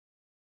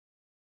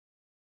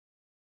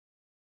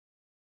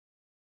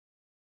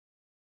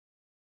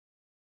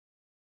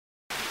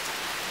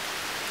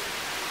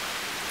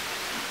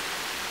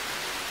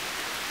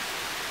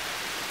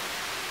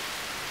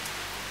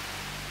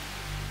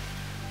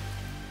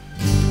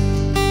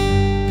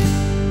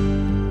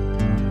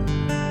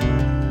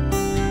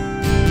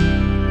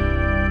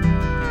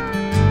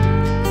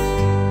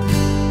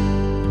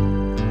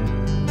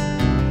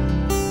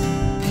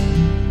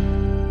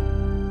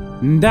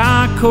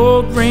Dark,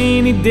 cold,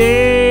 rainy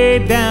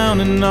day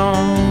down in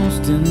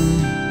Austin.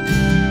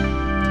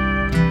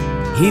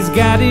 He's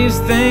got his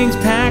things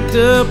packed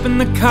up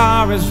and the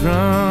car is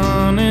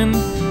running.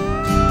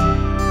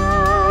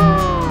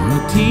 And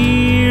a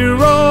tear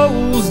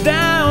rolls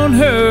down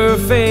her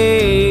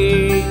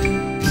face.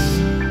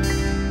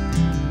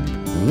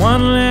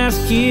 One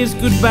last kiss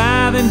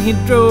goodbye, then he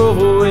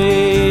drove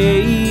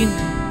away.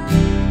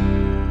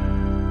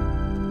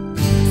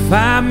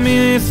 5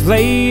 minutes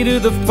later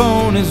the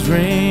phone is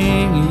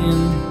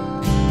ringing.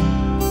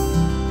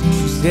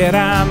 She said,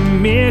 I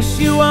miss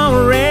you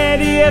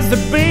already, as the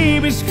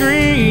baby's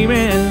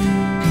screaming.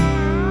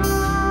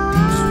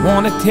 Just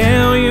wanna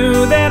tell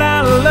you that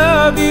I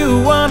love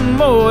you one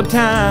more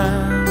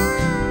time.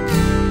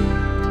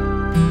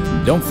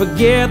 Don't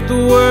forget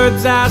the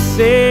words I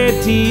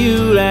said to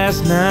you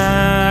last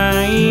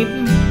night.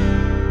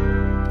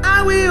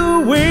 I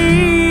will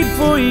wait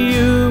for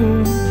you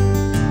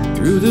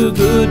through the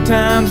good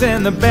times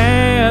and the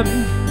bad.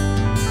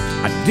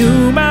 I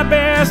do my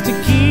best to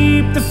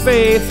keep the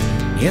faith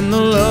in the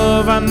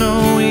love I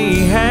know we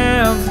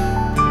have.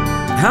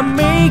 I'm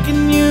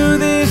making you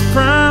this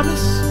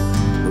promise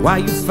while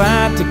you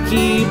fight to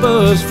keep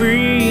us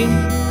free.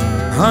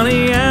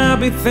 Honey, I'll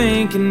be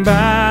thinking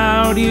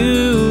about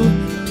you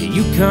till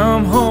you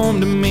come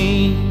home to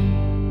me.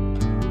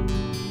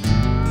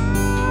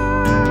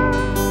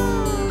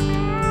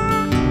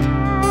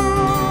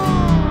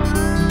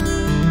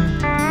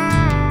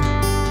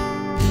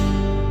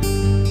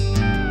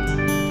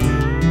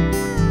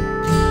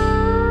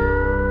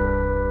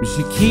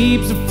 She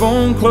keeps the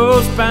phone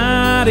close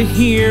by to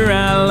hear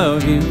I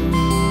love you.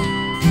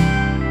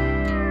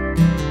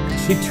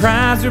 She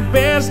tries her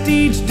best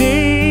each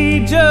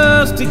day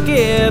just to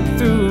get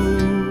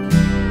through.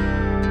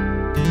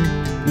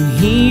 And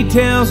he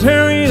tells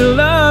her he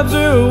loves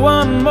her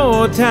one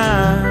more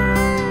time.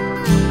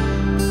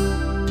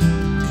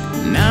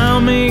 And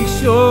I'll make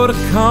sure to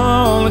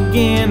call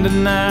again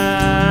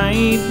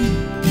tonight.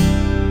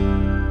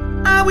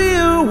 I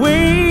will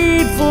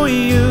wait for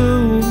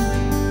you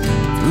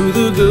through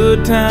the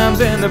good times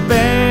and the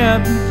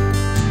bad.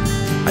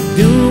 I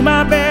do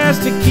my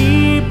best to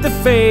keep the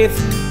faith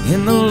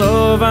in the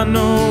love I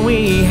know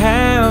we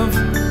have.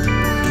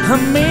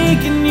 I'm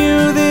making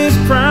you this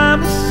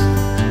promise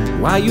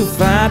while you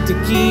fight to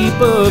keep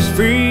us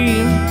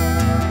free.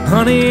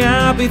 Honey,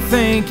 I'll be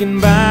thinking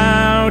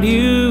about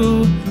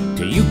you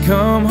till you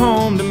come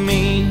home to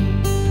me.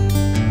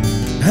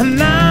 A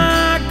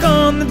knock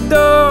on the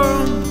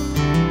door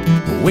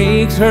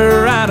wakes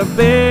her out of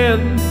bed.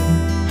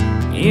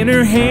 In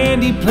her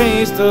hand he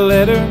placed a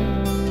letter,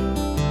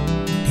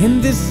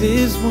 and this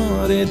is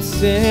what it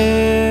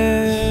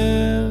said.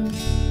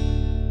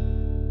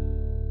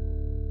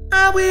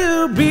 I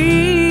will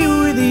be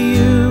with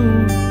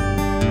you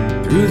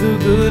through the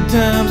good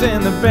times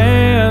and the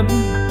bad.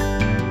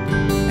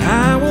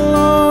 I will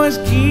always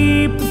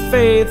keep the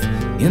faith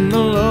in the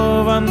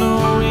love I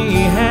know we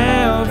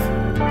have.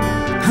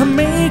 I'm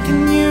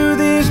making you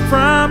this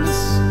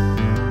promise,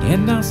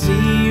 and I'll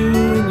see you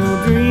in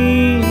your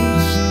dreams.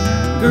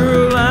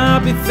 Girl, I'll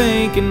be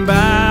thinking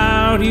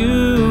about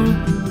you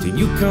till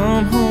you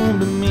come home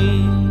to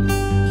me.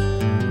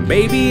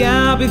 Baby,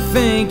 I'll be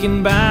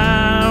thinking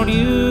about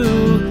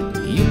you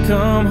till you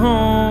come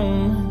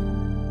home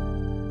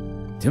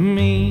to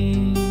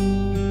me.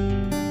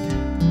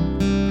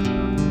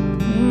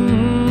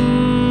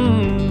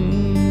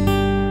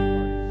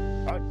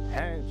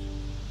 Hands.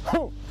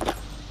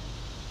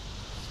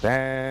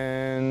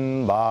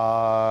 Stand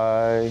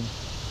by.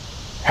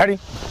 Ready.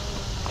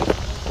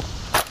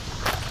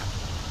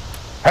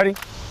 Ready,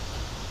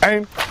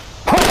 aim,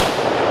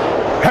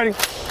 ready,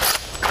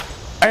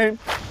 aim,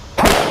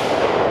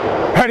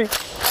 ready,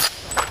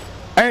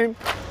 aim,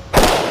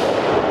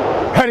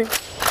 ready,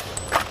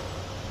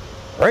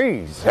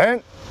 raise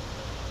and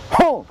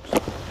hold.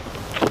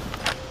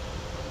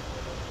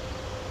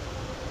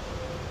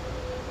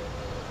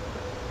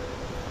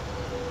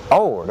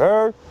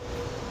 Order,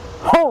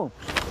 hold.